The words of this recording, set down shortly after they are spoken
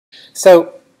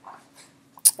So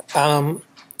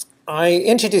I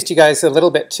introduced you guys a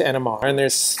little bit to NMR, and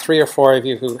there's 3 or 4 of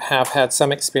you who have had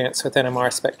some experience with NMR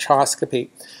spectroscopy.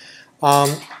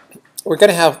 We're going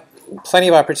to have plenty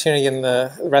of opportunity in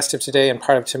the rest of today and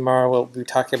part of tomorrow. We'll be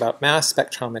talking about mass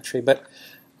spectrometry, but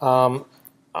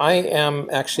I am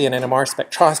actually an NMR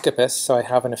spectroscopist, so I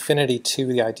have an affinity to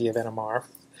the idea of NMR.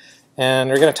 And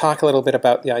we're going to talk a little bit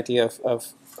about the idea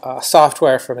of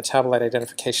software for metabolite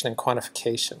identification and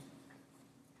quantification.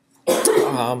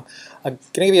 I'm going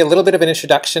to give you a little bit of an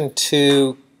introduction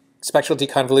to spectral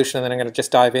deconvolution, and then I'm going to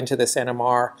just dive into this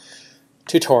NMR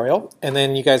tutorial, and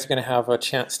then you guys are going to have a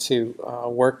chance to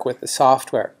work with the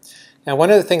software. Now,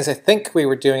 one of the things I think we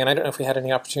were doing, and I don't know if we had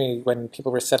any opportunity when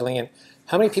people were settling in,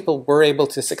 how many people were able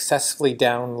to successfully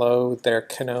download their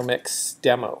Kenomics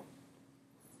demo?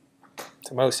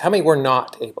 The most. How many were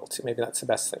not able to? Maybe that's the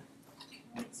best thing.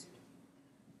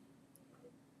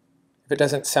 If it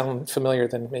doesn't sound familiar,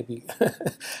 then maybe.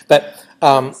 But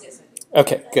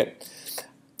okay, good.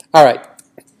 All right.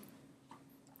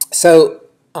 So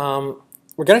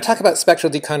we're going to talk about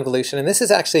spectral deconvolution, and this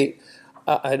is actually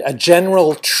a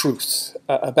general truth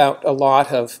about a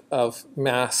lot of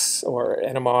mass or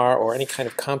NMR or any kind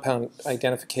of compound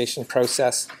identification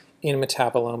process in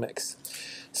metabolomics.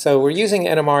 So we're using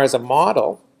NMR as a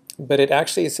model, but it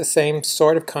actually is the same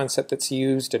sort of concept that's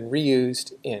used and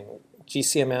reused in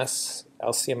GCMS,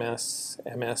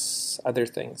 LCMS, MS, other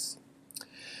things.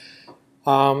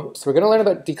 So we're going to learn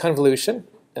about deconvolution,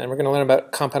 and we're going to learn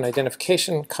about compound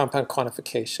identification, compound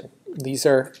quantification. These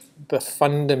are the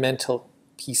fundamental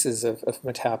pieces of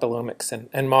metabolomics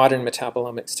and modern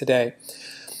metabolomics today.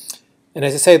 And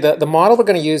as I say, the model we're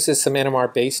going to use is some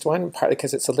NMR-based one, partly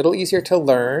because it's a little easier to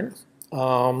learn,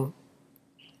 and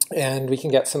we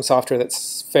can get some software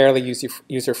that's fairly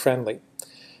user-friendly.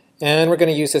 And we're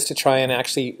going to use this to try and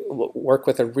actually work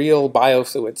with a real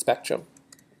biofluid spectrum.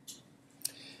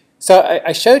 So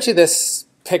I showed you this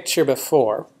picture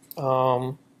before,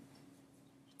 though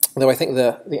I think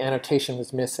the annotation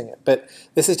was missing it. But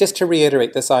this is just to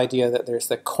reiterate this idea that there's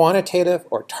the quantitative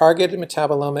or targeted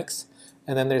metabolomics,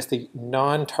 and then there's the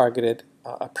non-targeted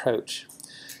approach.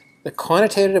 The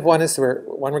quantitative one is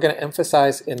one we're going to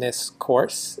emphasize in this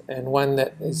course, and one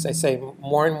that is, I say,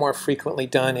 more and more frequently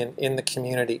done in the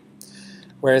community.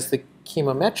 Whereas the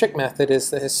chemometric method is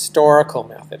the historical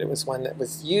method. It was one that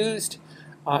was used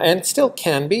and still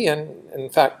can be, and in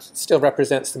fact still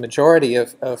represents the majority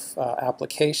of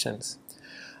applications,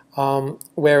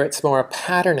 where it's more a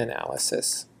pattern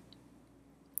analysis.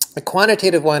 The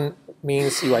quantitative one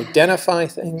means you identify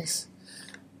things,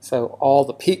 so all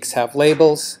the peaks have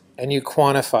labels, and you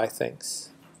quantify things.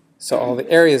 So all the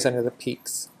areas under the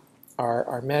peaks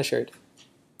are measured.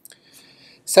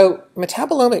 So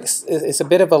metabolomics is a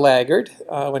bit of a laggard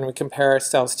when we compare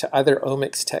ourselves to other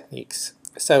omics techniques.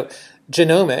 So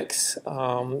genomics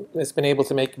has been able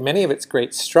to make many of its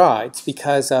great strides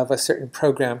because of a certain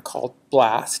program called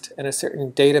BLAST and a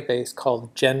certain database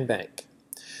called GenBank.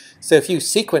 So if you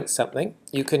sequence something,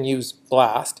 you can use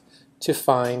BLAST to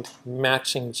find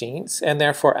matching genes and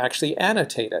therefore actually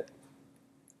annotate it.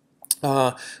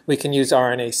 We can use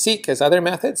RNA-seq as other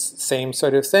methods, same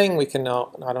sort of thing. We can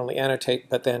not only annotate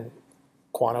but then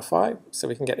quantify, so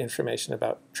we can get information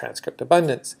about transcript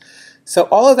abundance. So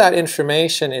all of that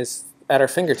information is at our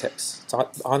fingertips.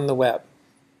 It's on the web.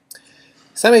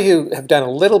 Some of you have done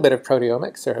a little bit of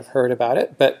proteomics or have heard about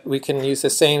it, but we can use the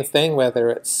same thing, whether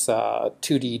it's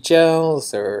 2D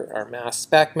gels or mass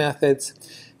spec methods.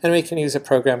 And we can use a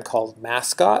program called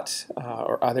Mascot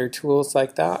or other tools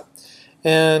like that.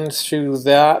 And through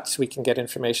that, we can get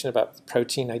information about the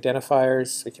protein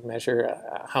identifiers. We can measure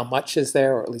how much is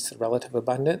there, or at least the relative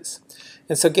abundance.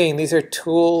 And so again, these are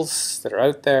tools that are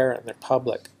out there and they're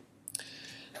public.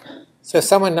 So if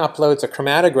someone uploads a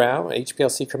chromatogram, an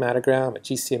HPLC chromatogram, a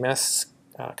GCMS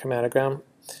chromatogram,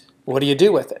 what do you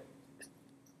do with it?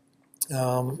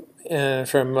 And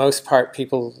for the most part,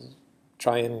 people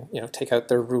try and take out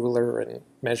their ruler and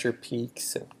measure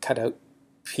peaks and cut out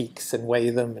peaks and weigh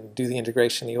them and do the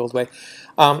integration the old way.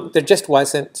 There just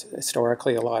wasn't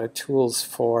historically a lot of tools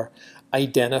for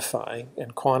identifying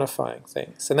and quantifying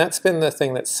things. And that's been the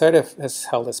thing that sort of has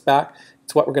held us back.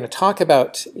 It's what we're going to talk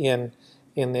about in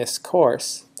this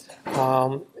course.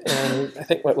 And I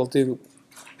think what we'll do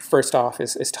first off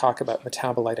is talk about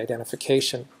metabolite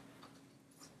identification.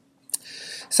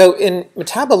 So in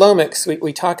metabolomics,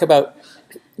 we talk about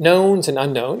knowns and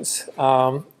unknowns.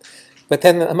 But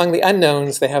then among the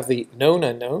unknowns, they have the known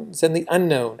unknowns and the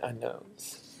unknown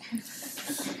unknowns.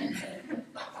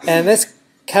 And this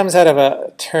comes out of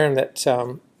a term that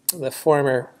the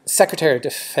former Secretary of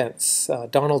Defense,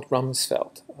 Donald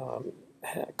Rumsfeld,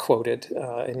 quoted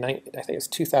in, I think it was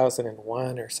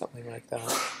 2001 or something like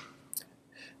that.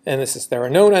 And this is, there are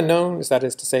known unknowns, that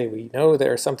is to say, we know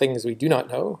there are some things we do not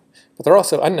know, but there are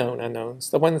also unknown unknowns,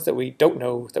 the ones that we don't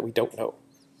know that we don't know.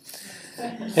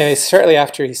 And shortly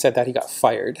after he said that, he got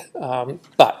fired.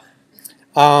 But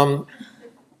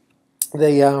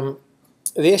the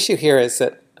issue here is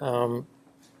that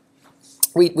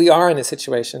we are in a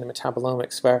situation in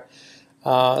metabolomics where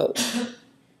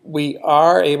we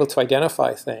are able to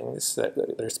identify things,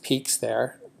 that there's peaks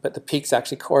there, but the peaks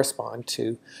actually correspond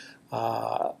to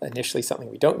initially something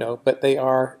we don't know, but they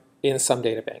are in some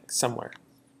data bank somewhere.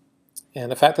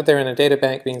 And the fact that they're in a data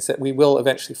bank means that we will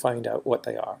eventually find out what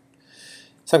they are.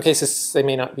 In some cases, they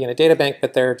may not be in a data bank,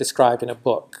 but they're described in a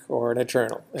book or in a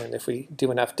journal. And if we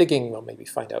do enough digging, we'll maybe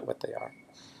find out what they are.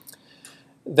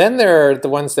 Then there are the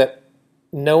ones that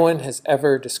no one has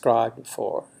ever described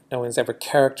before, no one's ever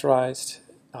characterized,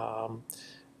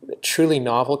 truly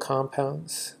novel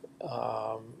compounds,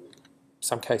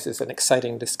 some cases an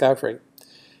exciting discovery.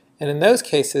 And in those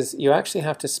cases, you actually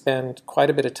have to spend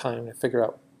quite a bit of time to figure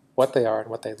out what they are and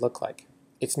what they look like.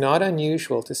 It's not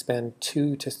unusual to spend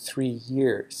 2 to 3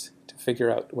 years to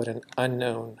figure out what an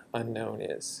unknown unknown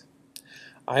is.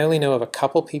 I only know of a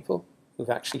couple people who've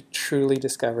actually truly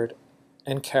discovered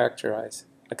and characterized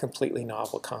a completely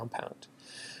novel compound.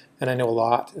 And I know a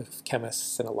lot of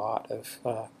chemists and a lot of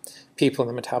people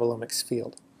in the metabolomics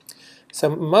field.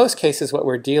 So in most cases, what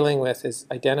we're dealing with is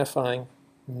identifying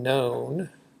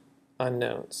known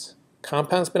unknowns.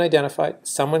 Compound's been identified,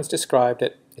 someone's described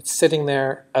it, it's sitting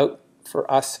there out for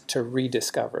us to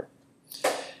rediscover.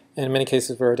 And in many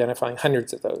cases, we're identifying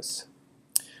hundreds of those.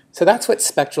 So that's what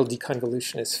spectral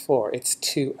deconvolution is for. It's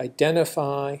to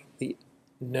identify the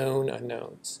known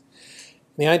unknowns.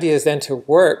 And the idea is then to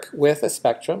work with a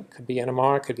spectrum, could be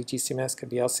NMR, could be GCMS, could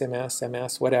be LCMS,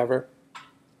 MS, whatever,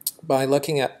 by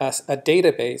looking at a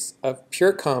database of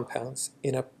pure compounds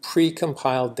in a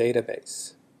pre-compiled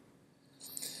database.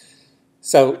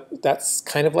 So that's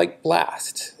kind of like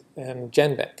BLAST and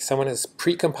GenBank. Someone has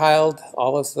pre-compiled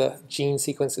all of the gene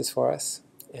sequences for us,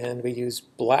 and we use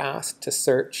BLAST to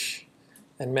search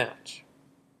and match.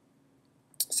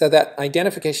 So that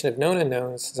identification of known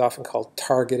unknowns is often called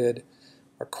targeted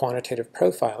or quantitative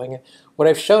profiling. What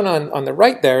I've shown on the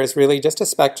right there is really just a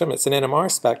spectrum. It's an NMR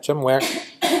spectrum where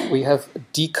we have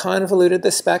deconvoluted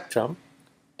the spectrum,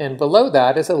 and below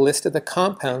that is a list of the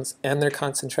compounds and their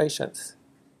concentrations.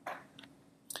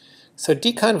 So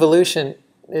deconvolution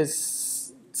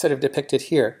is sort of depicted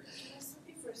here. Can I stop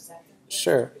you for a second?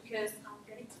 Sure. Because I'm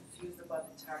getting confused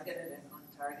about the targeted and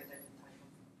untargeted type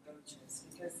of approaches.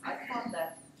 Because I thought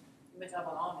that in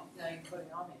metabolomics, in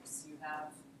proteomics, you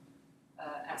have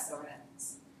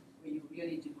SRMs, where you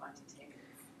really do quantitative.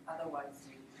 Otherwise,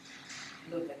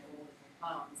 you look at all the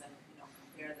compounds and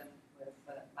compare them with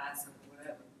mass or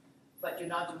whatever. But you're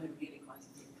not doing really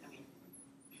quantitative. I mean,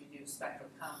 you do spectral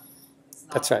counting. It's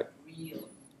not That's right. real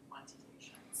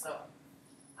quantitation. So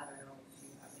I don't know if you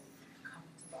have any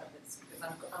comments about this, because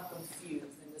I'm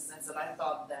confused in the sense that I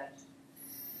thought that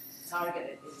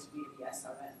targeted is really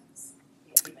SRMs,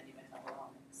 even in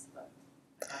metabolomics, but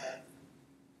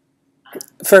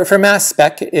For mass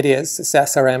spec, it is. It's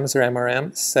SRMs or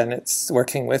MRMs, and it's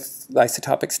working with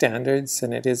isotopic standards,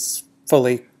 and it is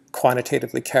fully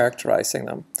quantitatively characterizing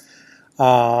them.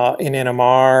 In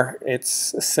NMR,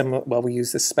 it's similar. Well, we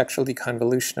use the spectral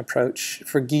deconvolution approach.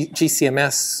 For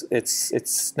GCMS,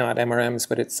 it's not MRMs,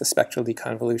 but it's a spectral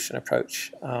deconvolution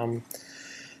approach.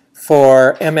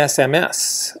 For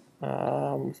MSMS,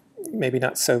 maybe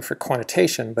not so for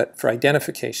quantitation, but for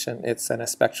identification, it's then a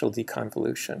spectral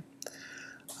deconvolution.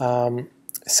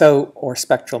 Or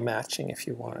spectral matching, if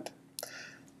you want.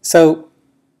 So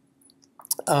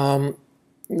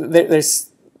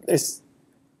there's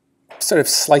sort of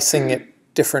slicing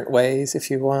it different ways, if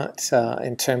you want,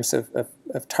 in terms of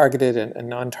targeted and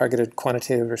non-targeted,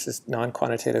 quantitative versus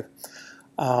non-quantitative.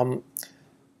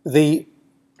 The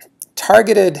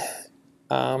targeted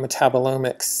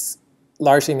metabolomics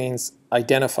largely means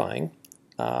identifying,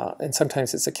 and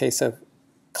sometimes it's a case of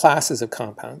classes of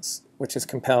compounds, which is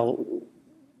compelled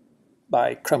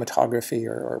by chromatography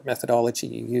or methodology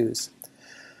you use.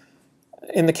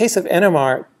 In the case of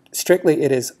NMR, strictly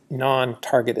it is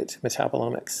non-targeted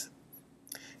metabolomics.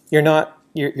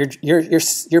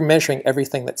 You're measuring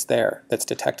everything that's there, that's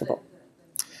detectable.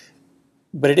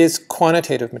 But it is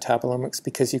quantitative metabolomics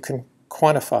because you can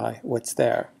quantify what's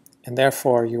there, and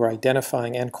therefore you are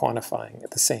identifying and quantifying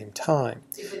at the same time.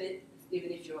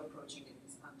 even if you're approaching it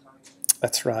as untargeted.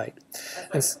 That's right.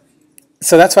 That's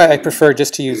So that's why I prefer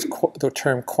just to use the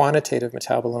term quantitative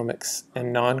metabolomics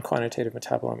and non-quantitative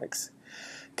metabolomics.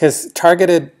 Because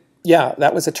targeted, yeah,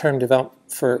 that was a term developed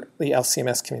for the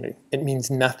LCMS community. It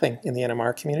means nothing in the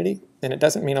NMR community, and it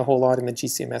doesn't mean a whole lot in the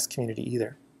GCMS community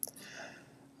either.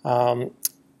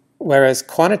 Whereas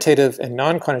quantitative and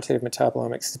non-quantitative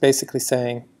metabolomics is basically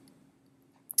saying,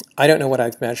 I don't know what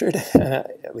I've measured,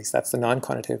 at least that's the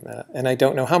non-quantitative meta, and I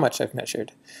don't know how much I've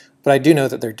measured, but I do know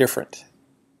that they're different.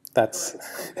 That's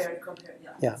Compare,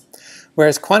 yeah.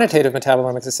 Whereas quantitative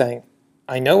metabolomics is saying,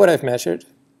 I know what I've measured,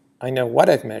 I know what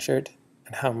I've measured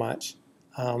and how much,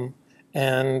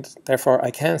 and therefore I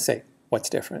can say what's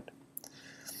different.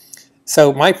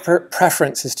 So my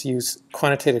preference is to use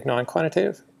quantitative,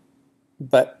 non-quantitative,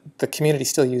 but the community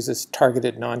still uses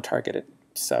targeted, non-targeted.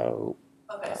 So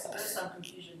okay, so there's some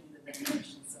confusion in the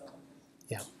definition. So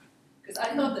yeah, because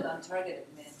I thought that untargeted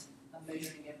meant I'm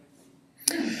measuring everything.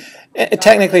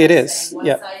 Technically it is. Once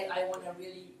yeah. I want to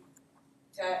really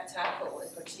tackle a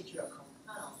particular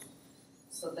compound,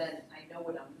 so then I know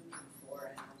what I'm looking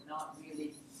for, and I'm not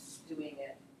really doing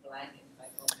a blanket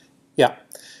type of. Yeah,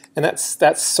 and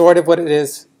that's sort of what it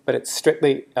is, but it's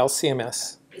strictly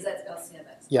LCMS. Is that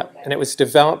LCMS? Yeah, okay. And it was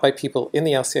developed by people in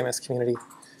the LCMS community,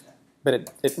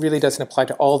 but it really doesn't apply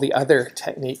to all the other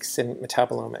techniques in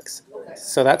metabolomics. Okay.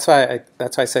 So that's why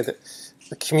I say that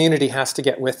the community has to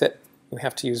get with it. We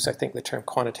have to use, I think, the term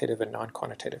quantitative and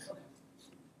non-quantitative. Okay.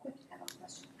 Quick add-on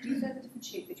question. Do you further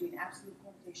differentiate between absolute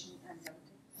quantification and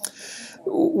relative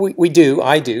quantification?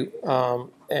 I do.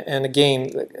 And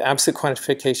again, absolute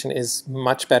quantification is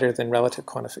much better than relative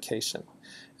quantification.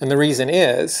 And the reason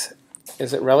is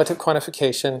that relative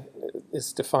quantification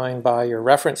is defined by your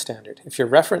reference standard. If your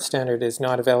reference standard is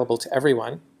not available to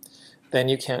everyone, then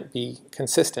you can't be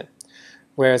consistent.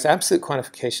 Whereas absolute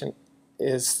quantification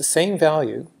is the same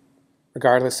value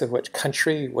regardless of which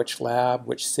country, which lab,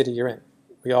 which city you're in.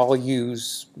 We all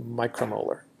use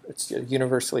micromolar. It's a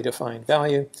universally defined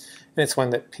value, and it's one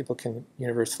that people can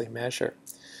universally measure.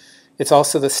 It's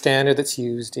also the standard that's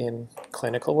used in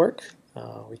clinical work.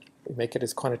 We make it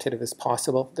as quantitative as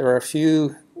possible. There are a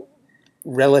few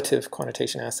relative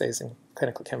quantitation assays in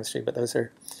clinical chemistry, but those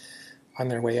are on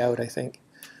their way out, I think.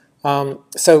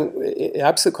 So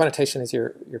absolute quantitation is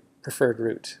your preferred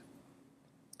route.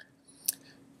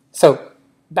 So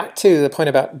back to the point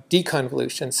about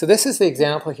deconvolution. So this is the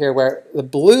example here where the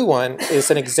blue one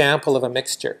is an example of a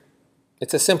mixture.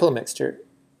 It's a simple mixture,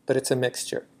 but it's a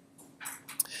mixture.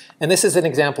 And this is an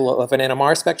example of an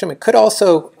NMR spectrum. It could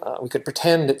also, we could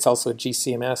pretend it's also a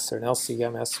GCMS or an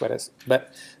LCMS,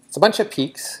 but it's a bunch of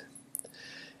peaks.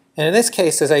 And in this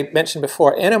case, as I mentioned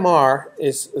before, NMR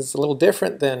is a little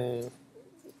different than,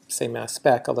 say, mass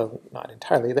spec, although not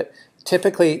entirely. That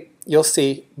typically, you'll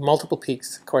see multiple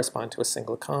peaks correspond to a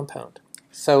single compound.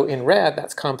 So in red,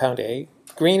 that's compound A,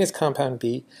 green is compound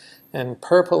B, and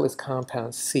purple is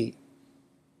compound C.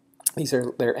 These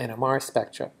are their NMR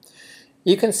spectra.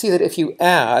 You can see that if you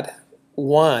add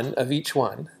one of each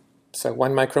one, so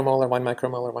 1 micromolar, 1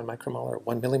 micromolar, 1 micromolar,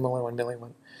 1 millimolar, 1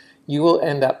 millimolar, you will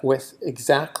end up with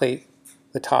exactly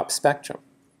the top spectrum.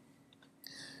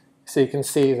 So you can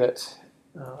see that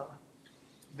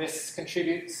this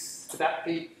contributes to that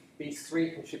peak, these three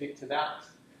contribute to that.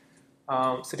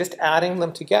 So just adding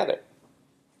them together.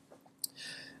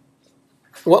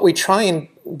 What we try and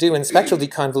do in spectral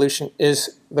deconvolution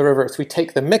is the reverse. We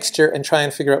take the mixture and try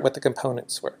and figure out what the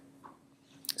components were.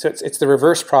 So it's the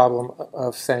reverse problem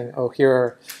of saying, oh, here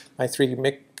are my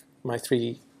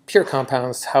three pure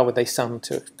compounds. How would they sum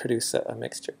to produce a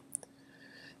mixture?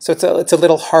 So it's a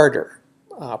little harder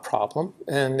problem,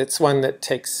 and it's one that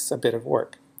takes a bit of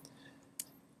work.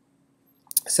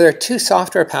 So there are two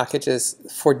software packages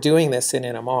for doing this in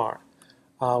NMR.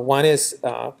 One is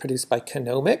produced by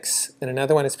Canonics, and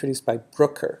another one is produced by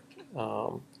Brooker,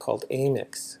 called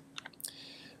Amix.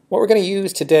 What we're going to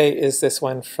use today is this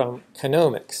one from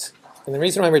Canonics. And the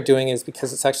reason why we're doing it is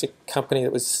because it's actually a company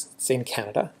that was in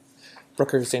Canada.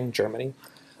 Brooker's in Germany.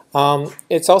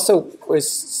 It's also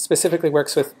specifically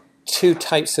works with two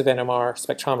types of NMR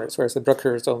spectrometers, whereas the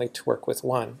Brooker is only to work with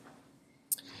one.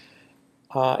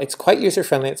 It's quite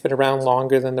user-friendly. It's been around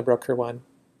longer than the Brooker one.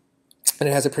 And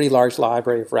it has a pretty large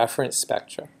library of reference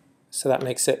spectra. So that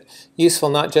makes it useful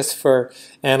not just for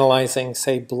analyzing,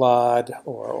 say, blood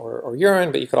or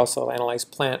urine, but you could also analyze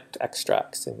plant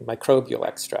extracts and microbial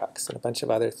extracts and a bunch of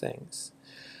other things.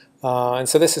 And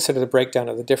so this is sort of the breakdown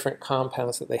of the different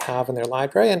compounds that they have in their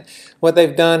library. And what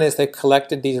they've done is they've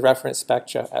collected these reference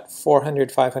spectra at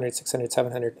 400, 500, 600,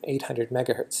 700, 800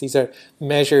 megahertz. These are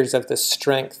measures of the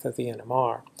strength of the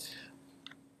NMR.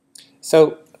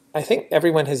 So I think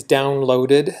everyone has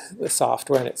downloaded the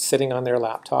software and it's sitting on their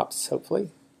laptops,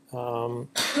 hopefully. And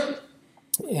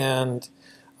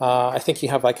I think you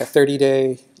have like a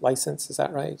 30-day license, is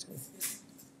that right?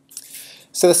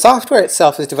 So the software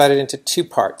itself is divided into two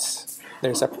parts.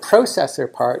 There's a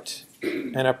processor part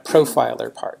and a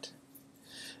profiler part.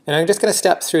 And I'm just going to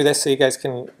step through this so you guys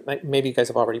can, maybe you guys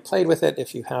have already played with it.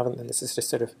 If you haven't, then this is just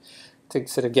sort of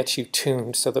to get you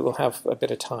tuned so that we'll have a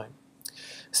bit of time.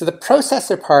 So the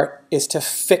processor part is to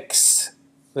fix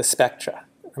the spectra.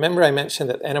 Remember I mentioned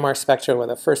that NMR spectra, when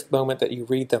the first moment that you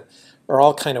read them, are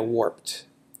all kind of warped.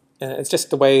 And it's just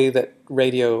the way that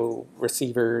radio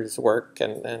receivers work,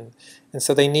 and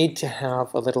so they need to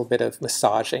have a little bit of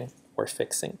massaging or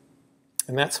fixing.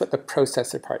 And that's what the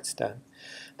processor part's done.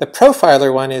 The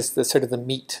profiler one is the sort of the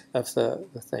meat of the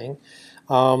thing.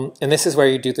 And this is where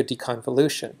you do the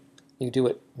deconvolution. You do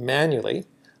it manually,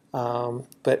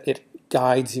 but it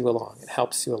guides you along, it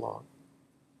helps you along.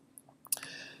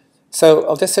 So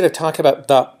I'll just sort of talk about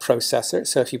the processor.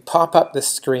 So if you pop up the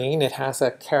screen, it has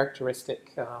a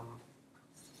characteristic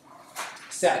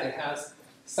set. It has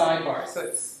sidebars, so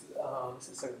it's this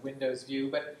is sort of Windows view,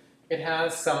 but it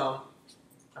has something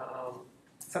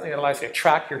that allows you to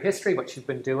track your history, what you've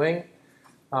been doing.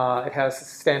 It has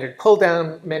standard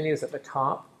pull-down menus at the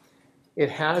top.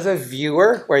 It has a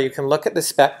viewer where you can look at the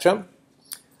spectrum.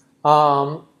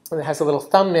 It has a little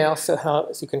thumbnail so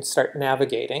you can start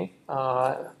navigating.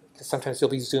 Sometimes you'll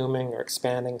be zooming or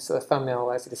expanding, so the thumbnail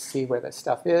allows you to see where the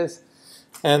stuff is.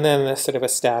 And then there's sort of a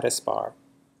status bar.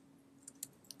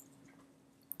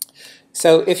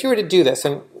 So if you were to do this,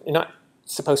 and you're not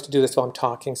supposed to do this while I'm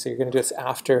talking, so you're going to do this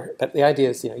after, but the idea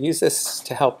is, use this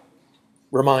to help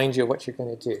remind you of what you're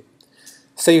going to do.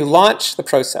 So you launch the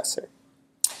processor.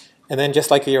 And then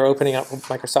just like you're opening up a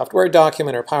Microsoft Word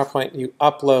document or PowerPoint, you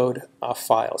upload a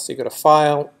file. So you go to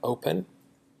File, Open.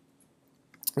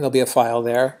 And there'll be a file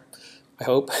there, I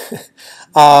hope,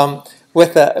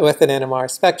 with an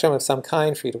NMR spectrum of some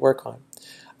kind for you to work on.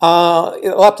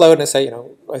 It'll upload and say,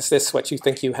 is this what you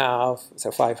think you have? Is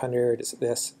it 500? Is it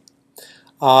this?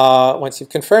 Once you've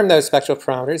confirmed those spectral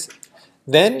parameters,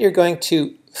 then you're going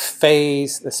to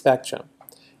phase the spectrum.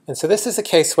 And so this is a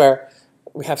case where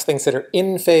we have things that are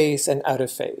in phase and out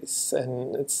of phase.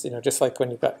 And it's just like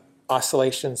when you've got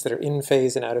oscillations that are in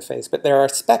phase and out of phase. But there are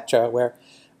spectra where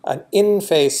an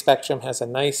in-phase spectrum has a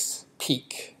nice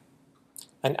peak.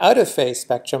 An out-of-phase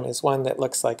spectrum is one that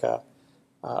looks like a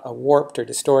warped or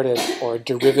distorted or a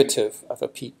derivative of a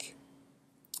peak.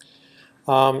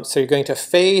 So you're going to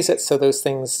phase it so those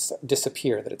things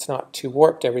disappear, that it's not too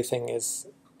warped, everything is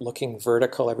looking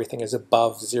vertical, everything is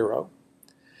above zero.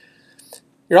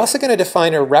 You're also going to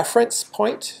define a reference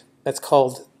point that's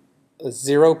called a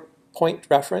 0 point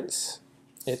reference.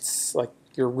 It's like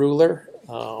your ruler,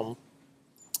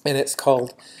 and it's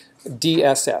called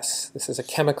DSS. This is a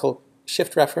chemical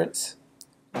shift reference.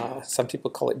 Some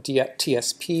people call it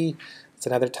TSP. It's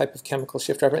another type of chemical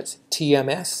shift reference.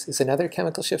 TMS is another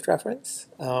chemical shift reference.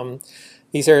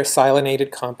 These are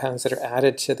silanated compounds that are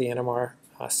added to the NMR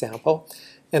sample.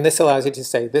 And this allows you to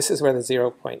say, this is where the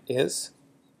 0 point is.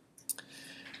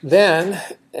 Then,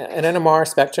 an NMR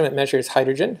spectrum, it measures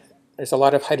hydrogen. There's a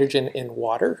lot of hydrogen in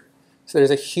water. So there's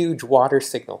a huge water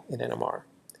signal in NMR.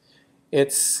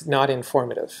 It's not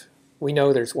informative. We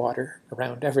know there's water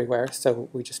around everywhere, so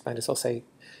we just might as well say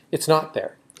it's not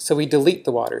there. So we delete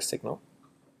the water signal.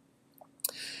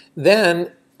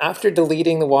 Then, after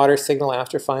deleting the water signal,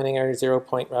 after finding our 0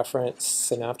 point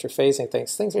reference, and after phasing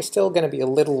things are still going to be a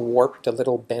little warped, a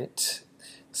little bent.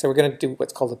 So we're going to do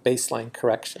what's called a baseline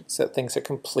correction, so that things are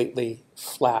completely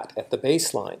flat at the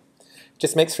baseline. It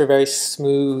just makes for a very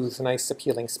smooth, nice,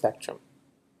 appealing spectrum.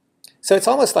 So it's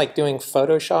almost like doing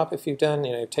Photoshop. If you've done,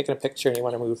 you've taken a picture and you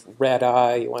want to move red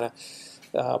eye, you want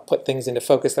to put things into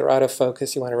focus that are out of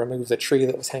focus, you want to remove the tree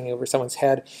that was hanging over someone's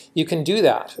head, you can do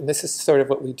that. And this is sort of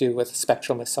what we do with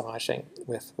spectral massaging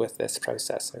with this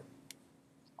processor.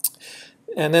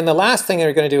 And then the last thing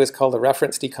we're going to do is called the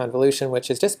reference deconvolution, which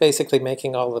is just basically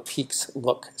making all the peaks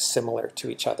look similar to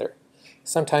each other.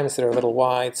 Sometimes they're a little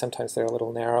wide, sometimes they're a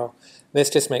little narrow. This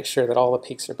just makes sure that all the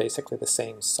peaks are basically the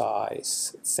same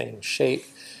size, same shape.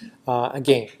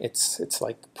 Again, it's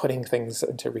like putting things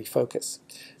into refocus.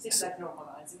 Is it like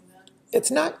normalizing them?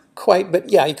 It's not quite, but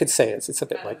yeah, you could say it's a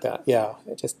bit like that. Yeah,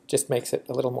 it just makes it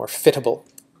a little more fittable.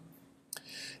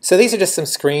 So these are just some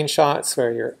screenshots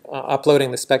where you're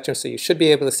uploading the spectrum, so you should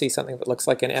be able to see something that looks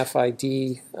like an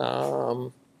FID.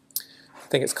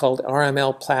 I think it's called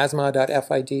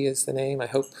rmlplasma.fid is the name. I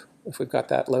hope if we've got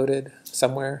that loaded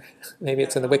somewhere. Maybe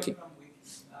it's in the wiki.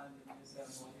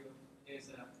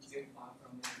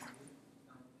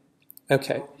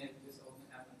 Okay.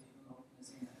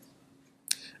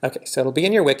 Okay, so it'll be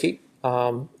in your wiki.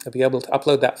 You'll be able to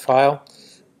upload that file.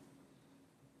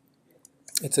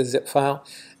 It's a zip file.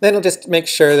 Then it'll just make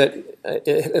sure that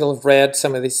it'll have read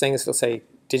some of these things. It'll say,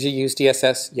 did you use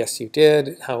DSS? Yes, you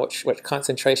did. What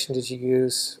concentration did you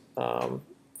use?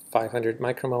 500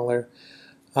 micromolar.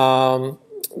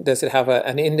 Does it have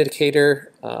an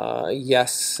indicator?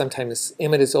 Yes. Sometimes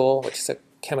imidazole, which is a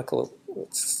chemical,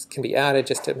 can be added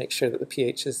just to make sure that the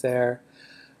pH is there.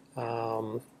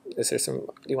 Is there some?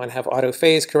 Do you want to have auto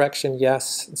phase correction?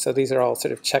 Yes. And so these are all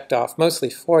sort of checked off mostly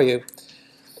for you.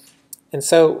 And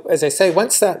so, as I say,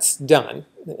 once that's done,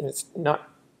 it's not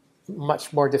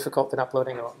much more difficult than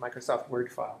uploading a Microsoft Word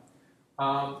file.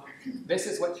 This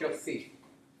is what you'll see.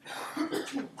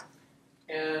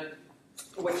 And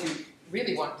what you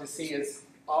really want to see is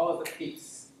all of the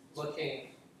peaks looking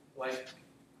like,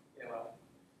 you know,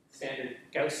 a standard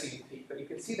Gaussian peak, but you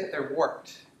can see that they're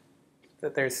warped.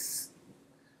 That there's,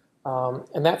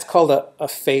 and that's called a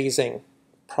phasing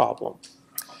problem.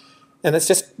 And it's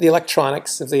just the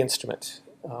electronics of the instrument.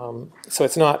 So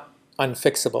it's not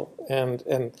unfixable.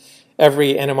 And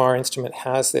every NMR instrument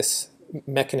has this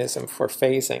mechanism for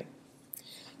phasing.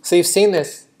 So you've seen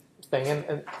this thing,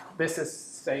 and this is,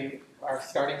 say, our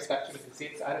starting spectrum. You can see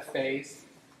it's out of phase.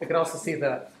 You can also see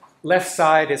the left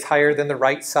side is higher than the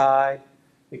right side.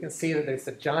 You can see that there's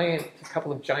a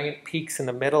couple of giant peaks in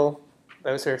the middle.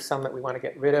 Those are some that we want to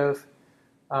get rid of.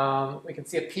 We can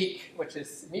see a peak which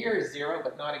is near zero,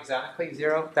 but not exactly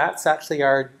zero. That's actually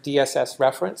our DSS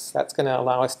reference. That's going to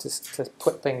allow us to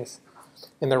put things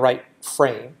in the right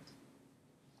frame.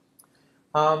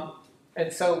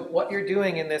 And so what you're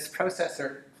doing in this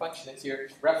processor function is you're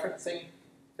referencing,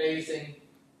 phasing,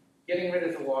 getting rid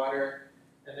of the water,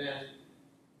 and then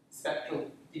spectral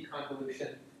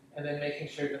deconvolution, and then making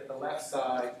sure that the left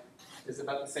side is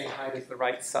about the same height as the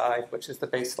right side, which is the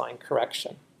baseline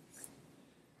correction.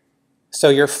 So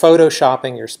you're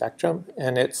photoshopping your spectrum,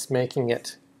 and it's making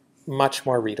it much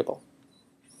more readable.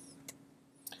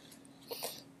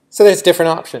 So there's different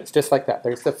options, just like that.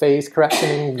 There's the phase correction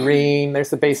in green, there's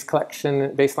the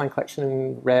baseline collection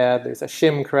in red, there's a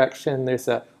shim correction, there's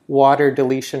a water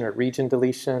deletion or region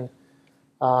deletion.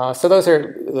 So those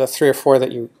are the 3 or 4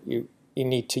 that you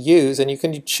need to use, and you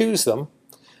can choose them.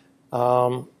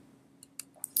 So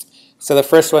the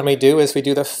first one we do is we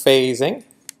do the phasing.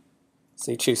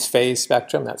 So you choose phase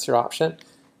spectrum, that's your option.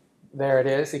 There it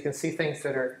is. You can see things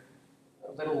that are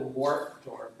a little warped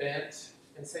or bent.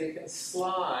 And so you can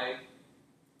slide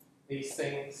these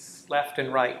things left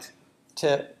and right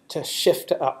to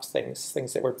shift up things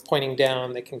that were pointing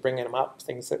down, they can bring them up,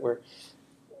 things that were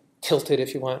tilted,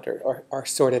 if you want, or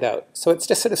sorted out. So it's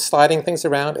just sort of sliding things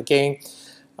around. Again,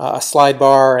 a slide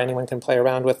bar, anyone can play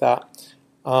around with that.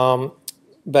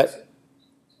 But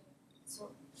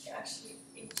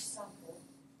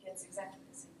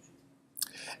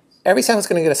every sample is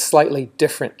going to get a slightly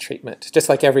different treatment. Just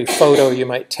like every photo you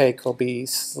might take will be,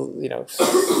 you know,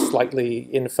 slightly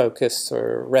in focus,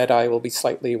 or red eye will be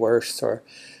slightly worse, or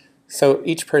so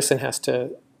each person has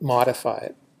to modify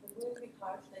it. Will it be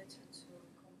hard later to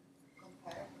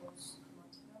compare those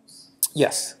materials?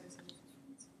 Yes.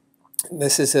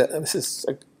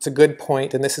 It's a good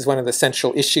point, and this is one of the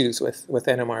central issues with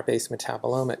NMR-based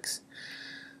metabolomics.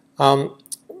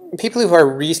 People who are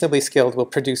reasonably skilled will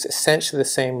produce essentially the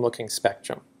same looking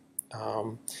spectrum.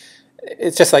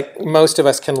 It's just like most of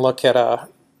us can look at a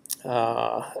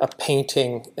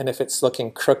painting, and if it's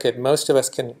looking crooked, most of us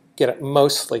can get it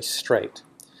mostly straight.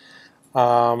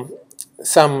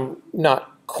 Some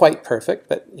not quite perfect,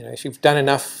 but you know, if you've done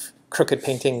enough crooked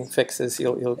painting fixes,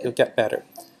 you'll get better.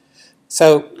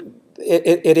 So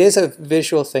it is a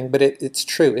visual thing, but it's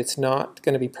true. It's not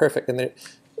going to be perfect. And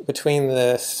between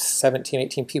the 17,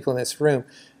 18 people in this room,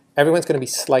 everyone's going to be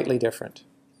slightly different.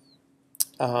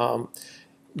 But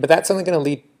that's only going to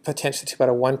lead potentially to about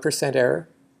a 1% error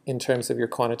in terms of your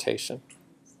quantitation.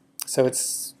 So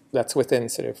that's within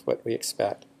sort of what we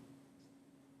expect.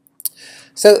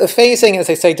 So the phasing, as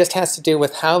I say, just has to do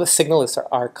with how the signals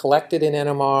are collected in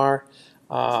NMR,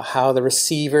 how the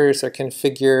receivers are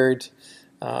configured,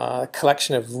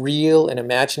 collection of real and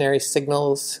imaginary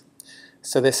signals.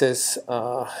 So this is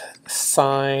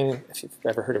sine, if you've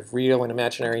ever heard of real and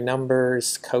imaginary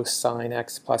numbers, cosine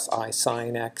x plus I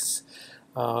sine x.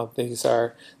 These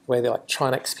are the way the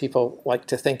electronics people like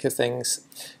to think of things.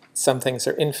 Some things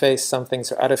are in phase, some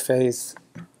things are out of phase.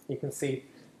 You can see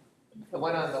the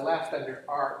one on the left under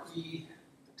RE,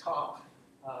 the top,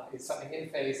 is something in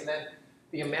phase. And then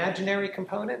the imaginary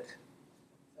component,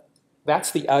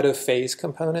 that's the out of phase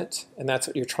component, and that's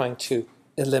what you're trying to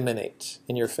eliminate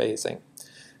in your phasing.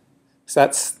 So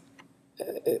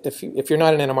if you're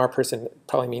not an NMR person, it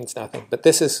probably means nothing. But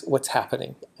this is what's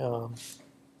happening.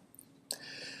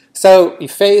 So you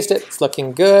phased it. It's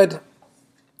looking good.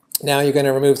 Now you're going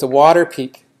to remove the water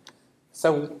peak.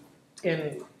 So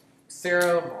in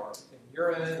serum or in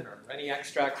urine or any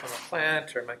extract from a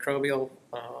plant or microbial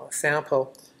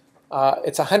sample,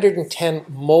 it's 110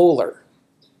 molar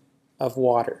of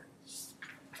water,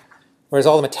 whereas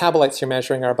all the metabolites you're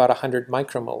measuring are about 100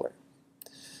 micromolar.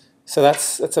 So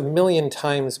that's a million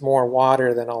times more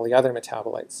water than all the other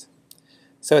metabolites.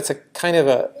 So it's a kind of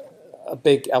a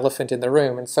big elephant in the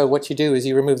room. And so what you do is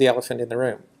you remove the elephant in the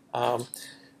room.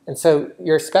 And so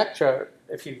your spectra,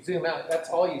 if you zoom out, that's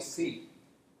all you see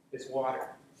is water.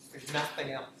 There's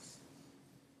nothing else.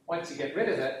 Once you get rid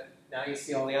of it, now you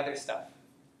see all the other stuff.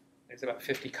 There's about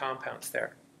 50 compounds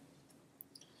there.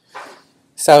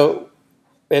 So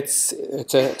it's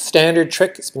a standard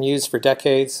trick. It's been used for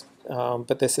decades.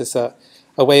 But this is a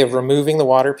way of removing the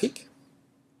water peak.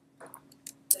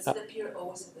 Does it appear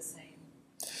always at the same?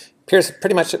 Appears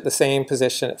pretty much at the same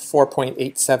position at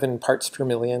 4.87 parts per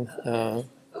million.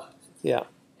 Yeah.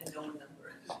 And no number.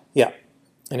 Yeah,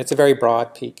 and it's a very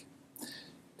broad peak.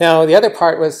 Now the other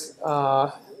part was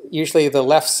usually the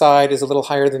left side is a little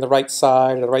higher than the right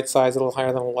side, or the right side is a little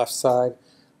higher than the left side.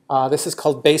 This is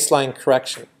called baseline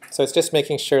correction. So it's just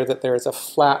making sure that there is a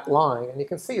flat line, and you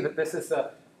can see that this is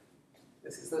the noise,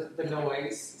 this is the noise,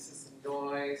 this is the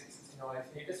noise,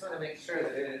 and you just want to make sure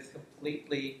that it is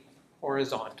completely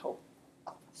horizontal.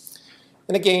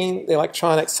 And again, the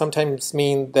electronics sometimes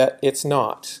mean that it's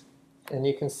not. And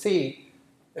you can see,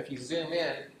 if you zoom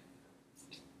in,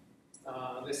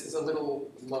 this is a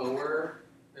little lower,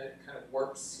 and it kind of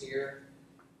warps here,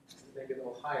 maybe a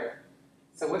little higher.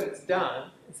 So what it's done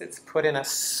is it's put in a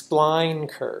spline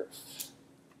curve.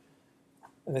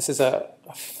 And this is a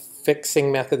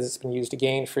fixing method that's been used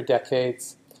again for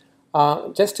decades,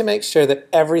 just to make sure that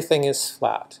everything is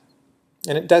flat.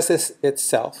 And it does this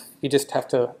itself. You just have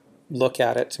to look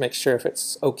at it to make sure if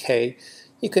it's okay.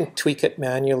 You can tweak it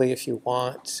manually if you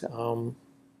want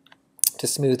to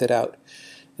smooth it out.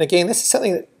 And again, this is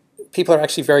something that people are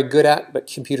actually very good at, but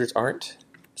computers aren't.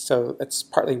 So that's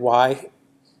partly why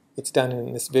it's done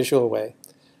in this visual way.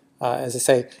 As I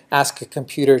say, ask a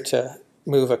computer to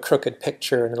move a crooked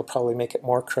picture and it'll probably make it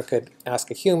more crooked.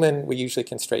 Ask a human, we usually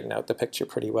can straighten out the picture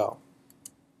pretty well.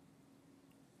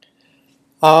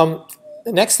 The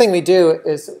next thing we do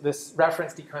is this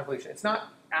reference deconvolution. It's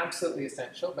not absolutely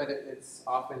essential, but it's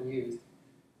often used.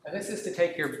 And this is to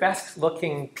take your best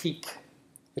looking peak,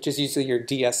 which is usually your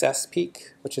DSS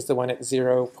peak, which is the one at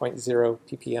 0.0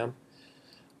 ppm,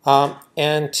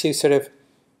 and to sort of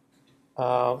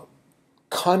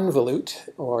convolute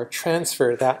or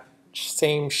transfer that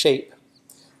same shape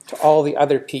to all the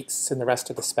other peaks in the rest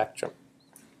of the spectrum.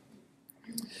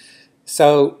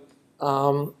 So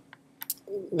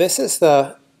this is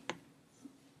your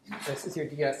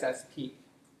DSS peak,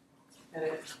 and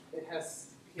it has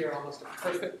here almost a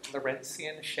perfect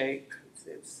Lorentzian shape.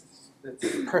 It's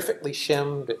perfectly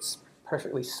shimmed, it's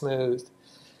perfectly smooth,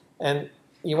 and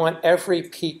you want every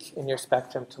peak in your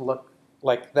spectrum to look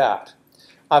like that.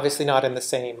 Obviously not in the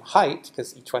same height,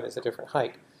 because each one is a different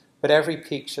height, but every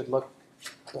peak should look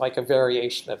like a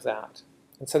variation of that.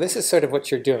 And so this is sort of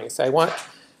what you're doing.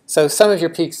 So some of your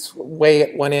peaks way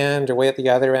at one end or way at the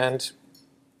other end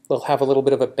will have a little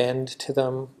bit of a bend to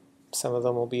them. Some of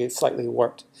them will be slightly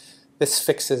warped. This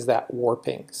fixes that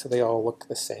warping, so they all look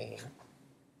the same.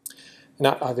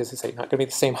 Not obviously not going to be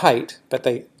the same height, but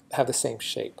they have the same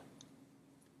shape.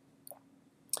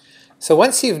 So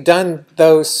once you've done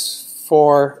those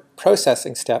 4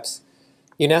 processing steps,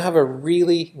 you now have a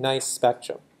really nice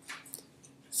spectrum.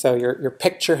 So your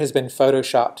picture has been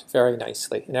photoshopped very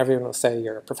nicely, and everyone will say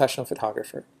you're a professional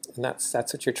photographer, and that's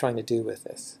what you're trying to do with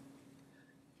this.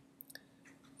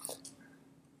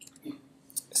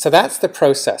 So that's the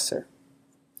processor.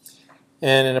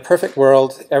 And in a perfect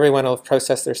world, everyone will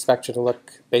process their spectra to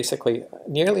look basically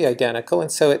nearly identical,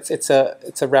 and so it's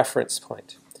a reference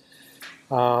point.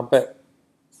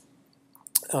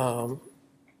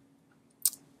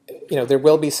 You know, there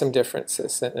will be some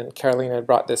differences, and Carolina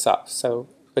brought this up. So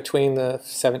between the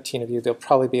 17 of you, there'll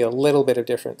probably be a little bit of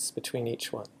difference between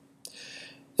each one.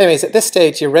 Anyways, at this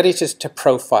stage, you're ready to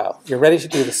profile. You're ready to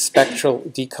do the spectral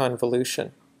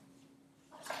deconvolution.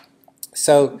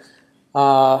 So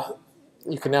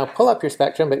you can now pull up your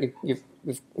spectrum, but you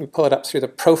pull it up through the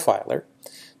profiler.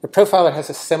 The profiler has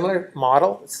a similar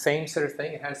model, same sort of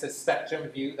thing. It has this spectrum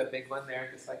view, the big one there,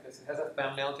 just like this. It has a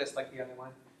thumbnail just like the other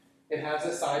one. It has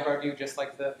a sidebar view just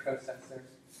like the processor.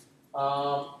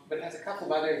 But it has a couple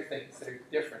of other things that are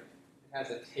different. It has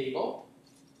a table,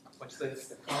 which lists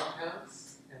the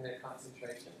compounds and their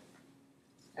concentration.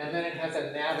 And then it has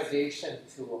a navigation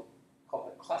tool called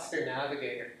the cluster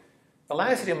navigator. It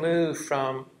allows you to move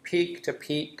from peak to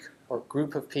peak or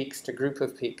group of peaks to group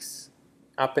of peaks,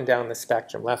 up and down the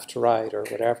spectrum, left to right or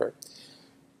whatever.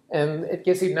 And it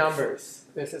gives you numbers.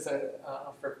 This is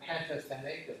for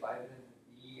pantothenic, the vitamin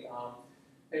B.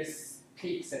 There's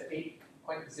peaks at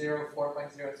 8.0,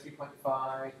 4.0,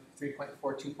 3.5, 3.4,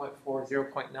 2.4,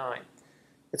 0.9.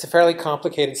 It's a fairly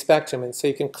complicated spectrum, and so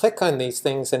you can click on these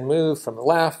things and move from the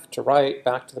left to right,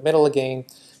 back to the middle again,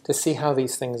 to see how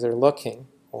these things are looking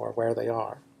or where they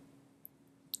are.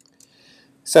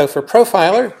 So for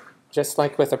Profiler, just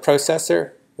like with a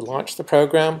processor, you launch the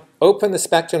program, open the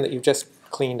spectrum that you've just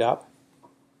cleaned up,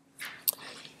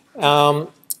 and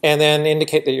then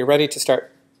indicate that you're ready to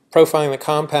start profiling the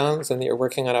compounds and that you're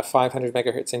working on a 500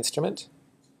 megahertz instrument.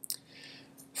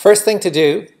 First thing to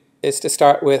do is to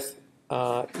start with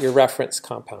your reference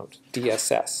compound,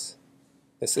 DSS.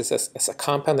 This is a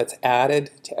compound that's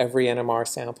added to every NMR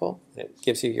sample. It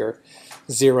gives you your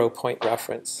 0-point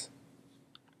reference.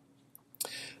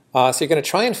 So you're going to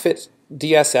try and fit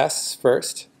DSS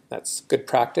first. That's good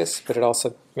practice, but it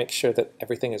also makes sure that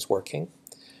everything is working.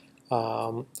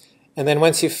 And then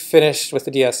once you've finished with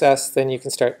the DSS, then you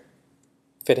can start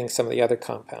fitting some of the other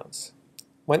compounds.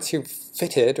 Once you've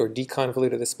fitted or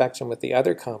deconvoluted the spectrum with the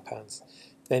other compounds,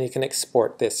 then you can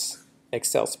export this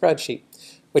Excel spreadsheet,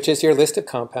 which is your list of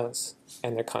compounds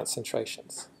and their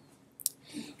concentrations.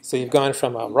 So you've gone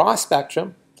from a raw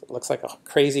spectrum, that looks like a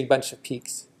crazy bunch of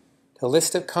peaks, to a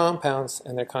list of compounds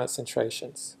and their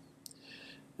concentrations.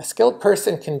 A skilled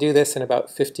person can do this in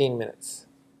about 15 minutes.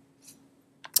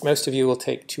 Most of you will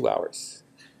take 2 hours.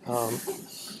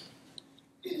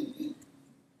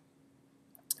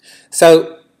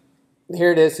 So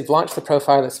here it is. You've launched the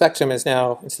profile. The spectrum is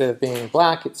now, instead of being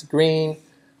black, it's green.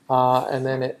 And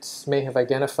then it may have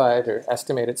identified or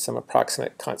estimated some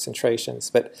approximate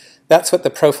concentrations. But that's what the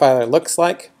profiler looks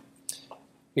like.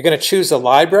 You're going to choose a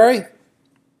library.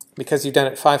 Because you've done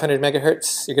it 500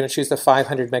 megahertz, you're going to choose the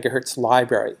 500 megahertz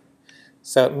library.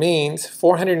 So it means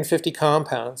 450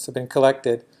 compounds have been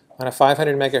collected on a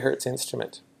 500 megahertz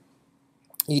instrument.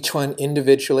 Each one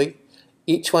individually,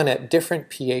 each one at different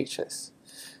pHs.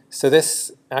 So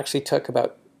this actually took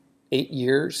about 8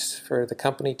 years for the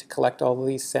company to collect all of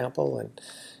these samples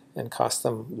and cost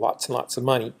them lots and lots of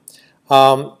money.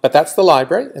 But that's the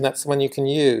library, and that's the one you can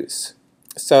use.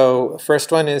 So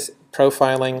first one is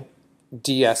profiling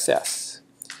DSS.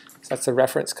 So that's a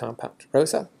reference compound.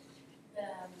 Rosa?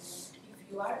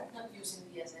 If you are not using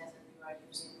DSS and you are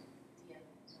using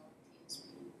TMS or TSP,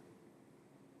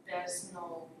 there's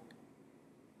no,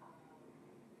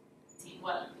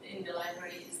 well, in the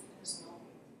library, there's no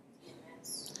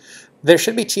TMS. There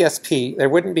should be TSP. There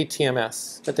wouldn't be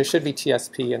TMS, but there should be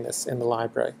TSP in the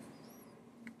library.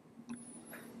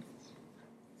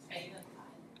 I didn't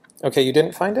find it. Okay, you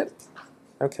didn't find it?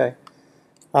 Okay.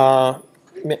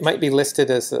 It might be listed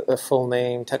as a full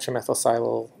name,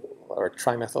 tetramethylsilyl or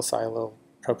trimethylsilyl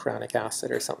propuranic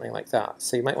acid or something like that.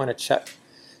 So you might want to check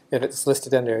if it's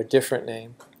listed under a different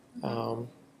name. But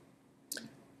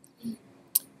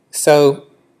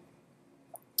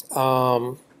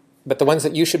the ones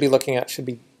that you should be looking at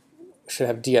should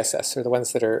have DSS, or the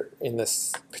ones that are in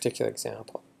this particular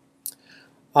example.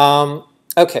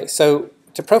 Okay, so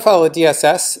to profile a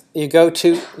DSS, you go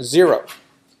to 0.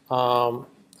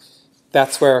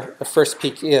 That's where the first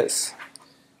peak is.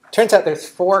 Turns out there's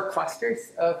 4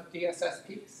 clusters of DSS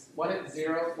peaks. One at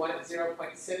 0, one at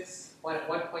 0.6, one at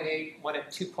 1.8, one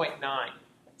at 2.9.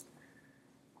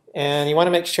 And you want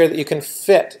to make sure that you can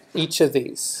fit each of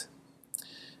these.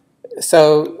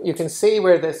 So you can see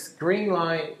where this green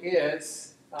line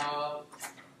is, but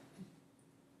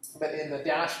in the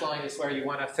dashed line is where you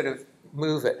want to sort of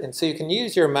move it. And so you can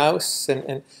use your mouse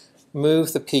and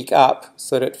move the peak up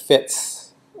so that it fits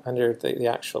under the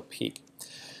actual peak.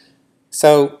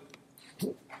 So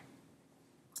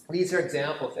these are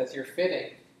examples as you're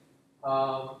fitting.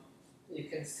 You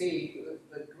can see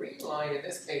the green line in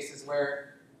this case is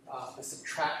where the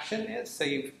subtraction is. So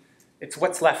it's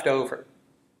what's left over.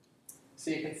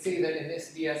 So you can see that in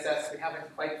this DSS we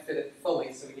haven't quite fit it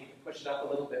fully, so we need to push it up a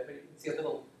little bit. But you can see a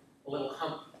little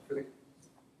hump for the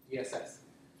DSS.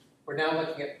 We're now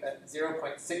looking at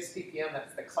 0.6 ppm.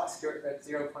 That's the cluster at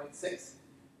 0.6.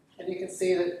 And you can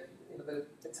see that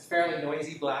it's a fairly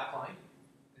noisy black line.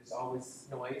 There's always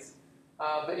noise.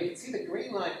 But you can see the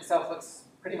green line itself looks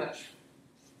pretty much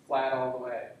flat all the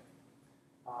way.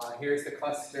 Here's the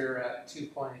cluster at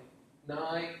 2.9.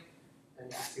 And you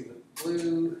can see the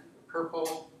blue, the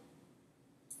purple.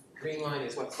 The green line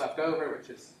is what's left over, which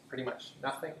is pretty much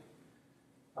nothing.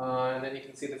 And then you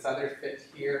can see this other fit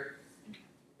here,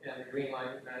 and the green line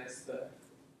minus the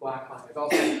black line is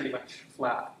also pretty much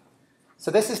flat.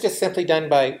 So this is just simply done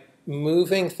by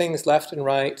moving things left and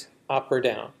right, up or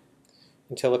down,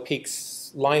 until the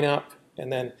peaks line up,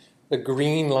 and then the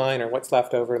green line, or what's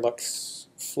left over, looks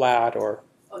flat or...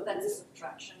 Oh, that's a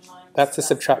subtraction line? That's a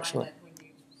subtraction line. That when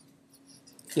you...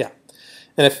 Yeah.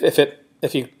 And if it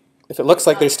looks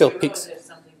like there's still peaks... There's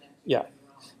something that yeah.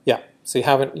 Yeah. So you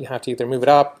have to either move it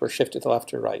up or shift it to the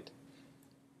left or right.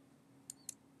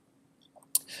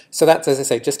 So that's, as I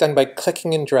say, just done by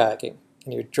clicking and dragging.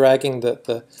 And you're dragging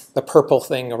the purple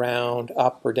thing around,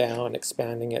 up or down,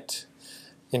 expanding it,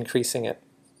 increasing it.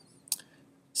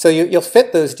 So you'll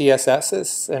fit those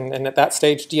DSSs, and at that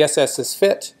stage DSS is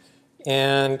fit,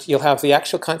 and you'll have the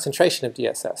actual concentration of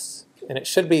DSS. And it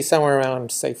should be somewhere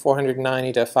around, say,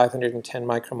 490 to 510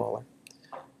 micromolar.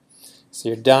 So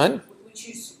you're done. Which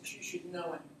you should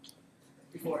know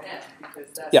beforehand,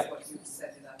 because that's Yeah. what you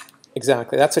set it up.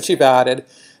 Exactly, that's what you've added.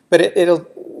 But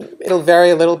it'll vary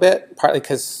a little bit, partly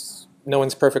because no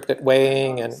one's perfect at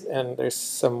weighing, and there's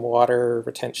some water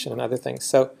retention and other things.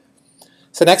 So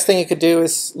next thing you could do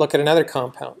is look at another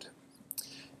compound.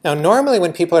 Now normally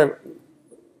when people are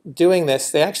doing this,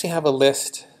 they actually have a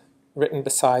list written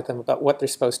beside them about what they're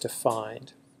supposed to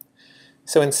find.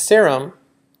 So in serum,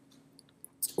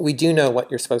 we do know what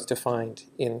you're supposed to find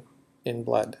in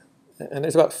blood. And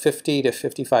there's about 50 to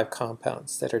 55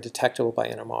 compounds that are detectable by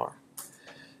NMR.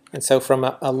 And so from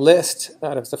a list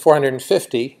out of the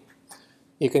 450,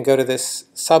 you can go to this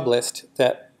sublist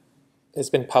that has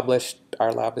been published.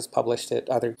 Our lab has published it.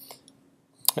 I'm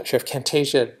not sure if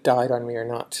Camtasia died on me or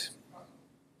not.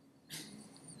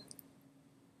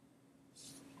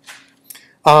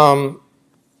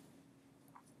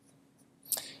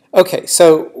 Okay,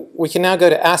 so we can now go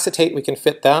to acetate. We can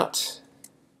fit that.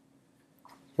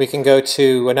 We can go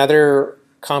to another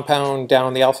compound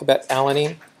down the alphabet,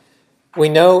 alanine. We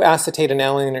know acetate and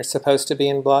alanine are supposed to be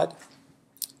in blood.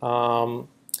 Again,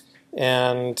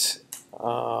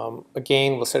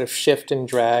 we'll sort of shift and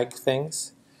drag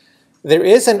things. There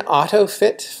is an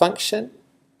auto-fit function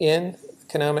in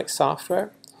Genomics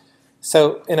software.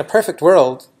 So in a perfect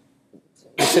world,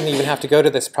 you shouldn't even have to go to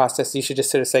this process. You should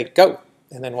just sort of say, go,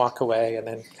 and then walk away, and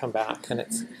then come back. And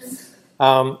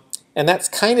that's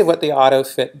kind of what the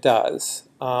auto-fit does.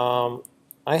 I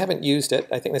haven't used it.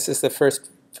 I think this is the first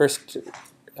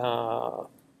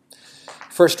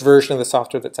version of the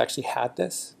software that's actually had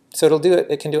this. So it'll do it.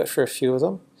 It can do it for a few of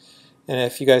them. And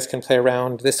if you guys can play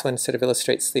around, this one sort of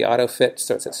illustrates the auto fit.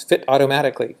 So it says fit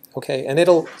automatically, okay? And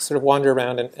it'll sort of wander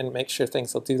around and make sure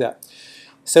things will do that.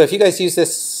 So if you guys use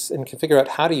this and can figure out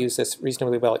how to use this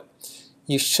reasonably well,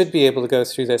 you should be able to go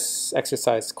through this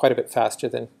exercise quite a bit faster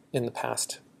than in the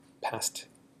past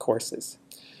courses.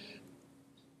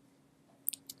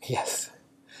 Yes.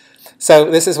 So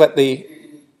this is what the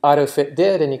AutoFit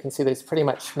did, and you can see there's pretty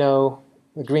much the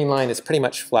green line is pretty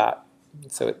much flat,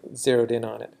 so it zeroed in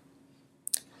on it.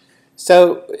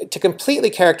 So to completely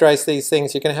characterize these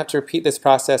things, you're going to have to repeat this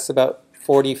process about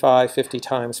 45, 50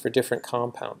 times for different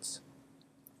compounds.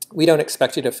 We don't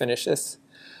expect you to finish this,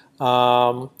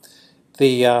 but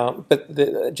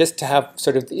just to have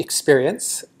sort of the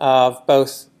experience of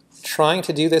both trying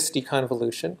to do this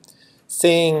deconvolution,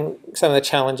 seeing some of the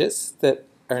challenges that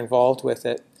are involved with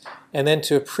it, and then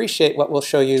to appreciate what we'll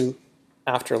show you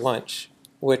after lunch,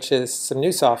 which is some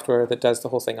new software that does the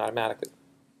whole thing automatically.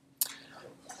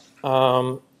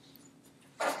 So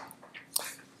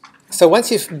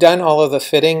once you've done all of the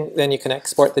fitting, then you can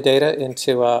export the data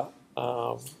into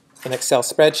an Excel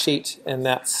spreadsheet, and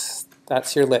that's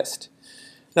your list.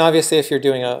 Now, obviously, if you're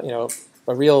doing a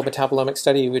real metabolomic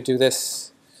study, you would do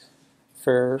this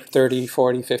for 30,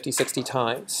 40, 50, 60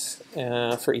 times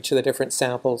for each of the different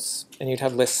samples, and you'd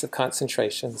have lists of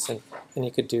concentrations, and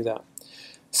you could do that.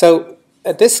 So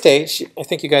at this stage, I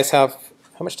think you guys have,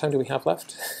 how much time do we have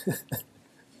left?